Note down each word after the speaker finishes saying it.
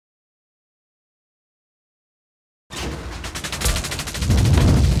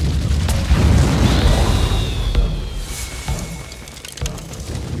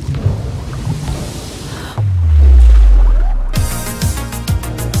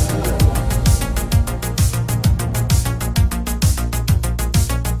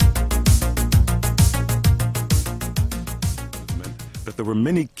were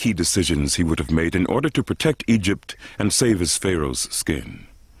many key decisions he would have made in order to protect Egypt and save his Pharaoh's skin.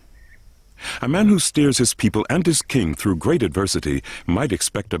 A man who steers his people and his king through great adversity might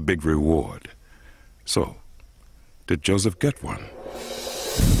expect a big reward. So, did Joseph get one?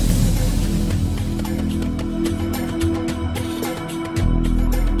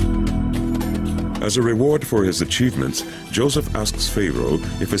 As a reward for his achievements, Joseph asks Pharaoh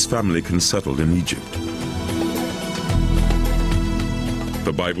if his family can settle in Egypt.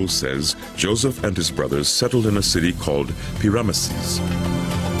 The Bible says Joseph and his brothers settled in a city called Ramesses.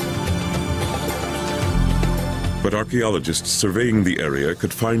 But archaeologists surveying the area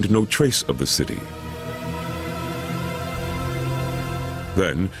could find no trace of the city.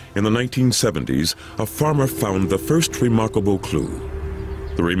 Then, in the 1970s, a farmer found the first remarkable clue: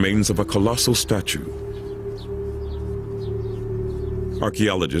 the remains of a colossal statue.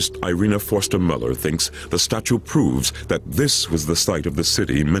 Archaeologist Irina Forster-Muller thinks the statue proves that this was the site of the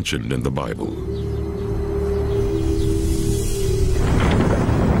city mentioned in the Bible.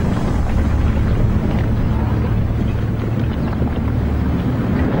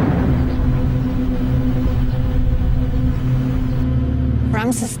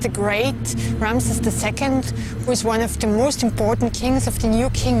 Ramses the Great, Ramses II, was one of the most important kings of the New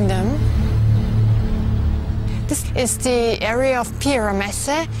Kingdom. This is the area of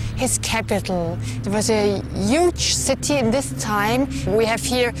Ramesses, his capital. It was a huge city in this time. We have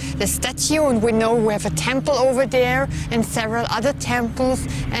here the statue, and we know we have a temple over there, and several other temples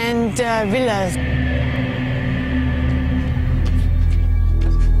and villas.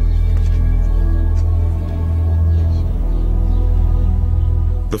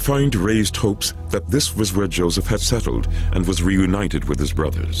 The find raised hopes that this was where Joseph had settled and was reunited with his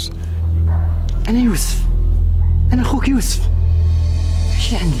brothers.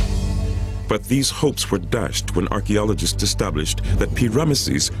 But these hopes were dashed when archaeologists established that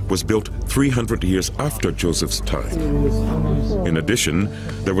Ramesses was built 300 years after Joseph's time. In addition,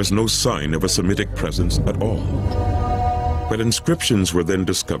 there was no sign of a Semitic presence at all. But inscriptions were then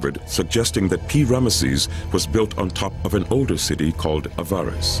discovered suggesting that Ramesses was built on top of an older city called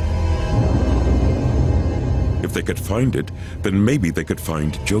Avaris. If they could find it, then maybe they could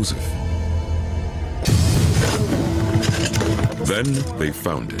find Joseph. Then they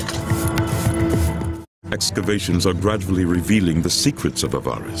found it. Excavations are gradually revealing the secrets of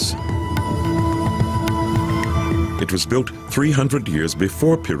Avaris. It was built 300 years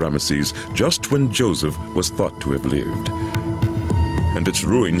before Ramesses, just when Joseph was thought to have lived. And its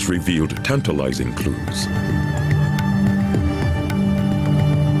ruins revealed tantalizing clues.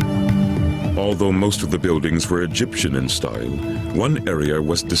 Although most of the buildings were Egyptian in style, one area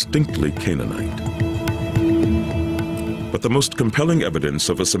was distinctly Canaanite. But the most compelling evidence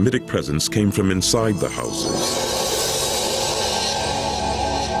of a Semitic presence came from inside the houses.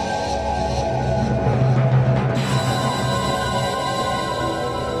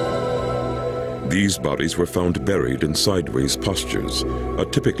 These bodies were found buried in sideways postures, a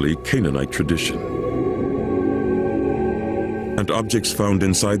typically Canaanite tradition. And objects found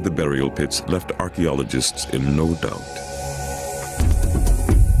inside the burial pits left archaeologists in no doubt.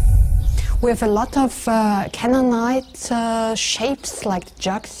 We have a lot of Canaanite shapes, like the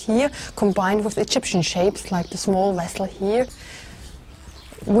jugs here, combined with Egyptian shapes, like the small vessel here.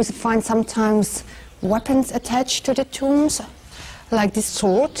 We find sometimes weapons attached to the tombs, like this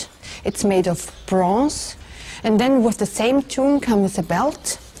sword. It's made of bronze. And then with the same tomb comes a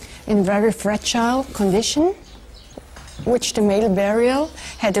belt in very fragile condition, which the male burial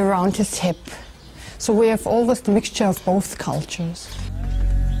had around his hip. So we have always the mixture of both cultures.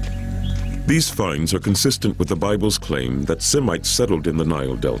 These finds are consistent with the Bible's claim that Semites settled in the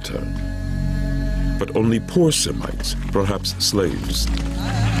Nile Delta. But only poor Semites, perhaps slaves.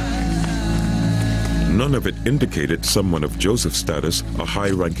 None of it indicated someone of Joseph's status, a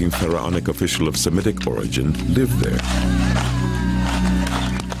high-ranking pharaonic official of Semitic origin, lived there.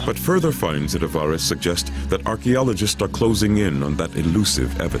 But further finds at Avaris suggest that archaeologists are closing in on that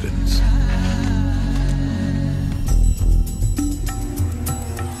elusive evidence.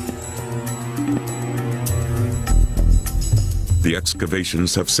 The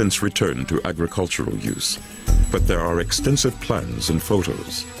excavations have since returned to agricultural use, but there are extensive plans and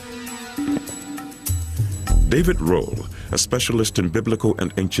photos. David Roll, a specialist in biblical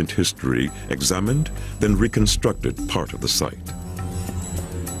and ancient history, examined, then reconstructed part of the site.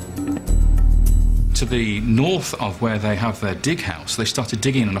 To the north of where they have their dig house, they started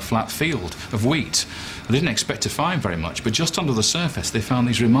digging in a flat field of wheat. They didn't expect to find very much, but just under the surface they found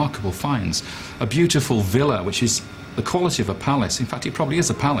these remarkable finds. A beautiful villa, which is the quality of a palace. In fact, it probably is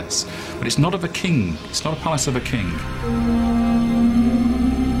a palace, but it's not of a king. It's not a palace of a king.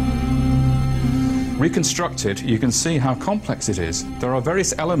 Reconstructed, you can see how complex it is. There are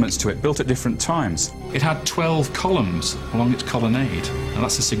various elements to it built at different times. It had 12 columns along its colonnade, and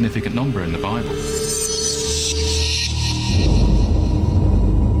that's a significant number in the Bible.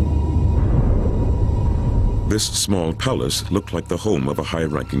 This small palace looked like the home of a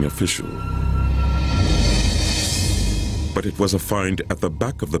high-ranking official. But it was a find at the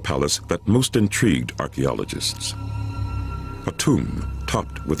back of the palace that most intrigued archaeologists. A tomb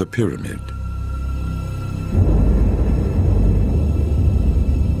topped with a pyramid.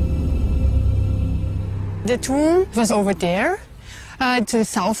 The tomb was over there, to the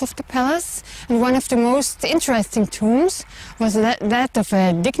south of the palace, and one of the most interesting tombs was that of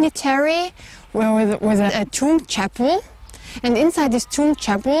a dignitary with a tomb chapel. And inside this tomb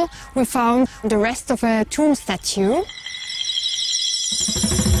chapel we found the rest of a tomb statue.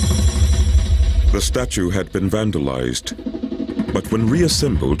 The statue had been vandalized, but when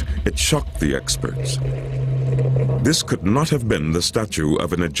reassembled, it shocked the experts. This could not have been the statue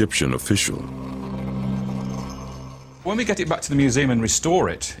of an Egyptian official. When we get it back to the museum and restore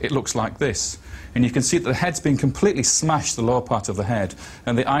it, it looks like this. And you can see that the head's been completely smashed, the lower part of the head,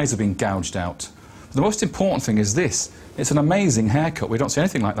 and the eyes have been gouged out. But the most important thing is this. It's an amazing haircut. We don't see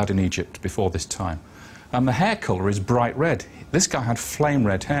anything like that in Egypt before this time. And the hair colour is bright red. This guy had flame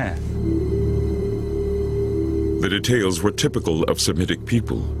red hair. The details were typical of Semitic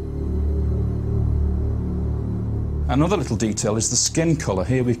people. Another little detail is the skin colour.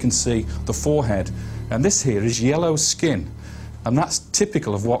 Here we can see the forehead, and this here is yellow skin. And that's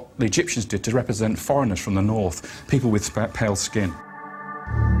typical of what the Egyptians did to represent foreigners from the north, people with pale skin.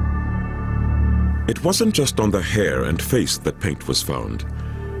 It wasn't just on the hair and face that paint was found.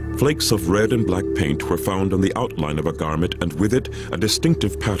 Flakes of red and black paint were found on the outline of a garment, and with it, a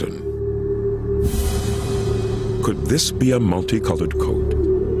distinctive pattern. Could this be a multicolored coat?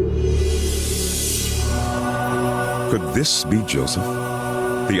 Could this be Joseph?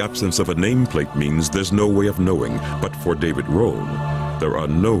 The absence of a nameplate means there's no way of knowing, but for David Rohl, there are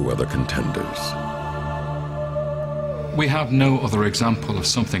no other contenders. We have no other example of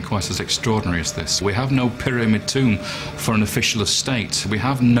something quite as extraordinary as this. We have no pyramid tomb for an official estate. We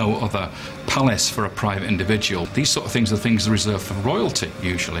have no other palace for a private individual. These sort of things are things reserved for royalty,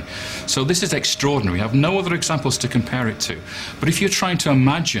 usually. So this is extraordinary. We have no other examples to compare it to. But if you're trying to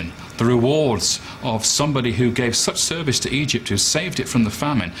imagine the rewards of somebody who gave such service to Egypt, who saved it from the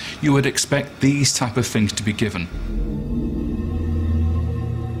famine, you would expect these type of things to be given.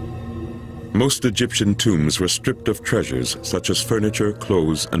 Most Egyptian tombs were stripped of treasures such as furniture,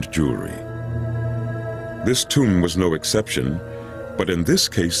 clothes, and jewelry. This tomb was no exception, but in this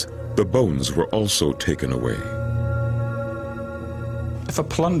case, the bones were also taken away. If a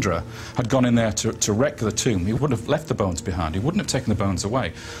plunderer had gone in there to wreck the tomb, he would have left the bones behind. He wouldn't have taken the bones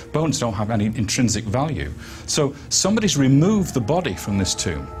away. Bones don't have any intrinsic value. So somebody's removed the body from this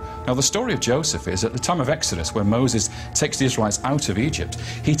tomb. Now, the story of Joseph is, at the time of Exodus, where Moses takes the Israelites out of Egypt,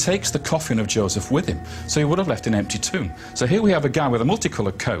 he takes the coffin of Joseph with him, so he would have left an empty tomb. So here we have a guy with a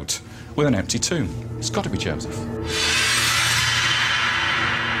multicoloured coat with an empty tomb. It's got to be Joseph.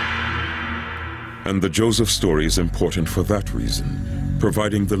 And the Joseph story is important for that reason,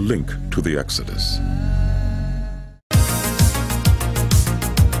 providing the link to the Exodus.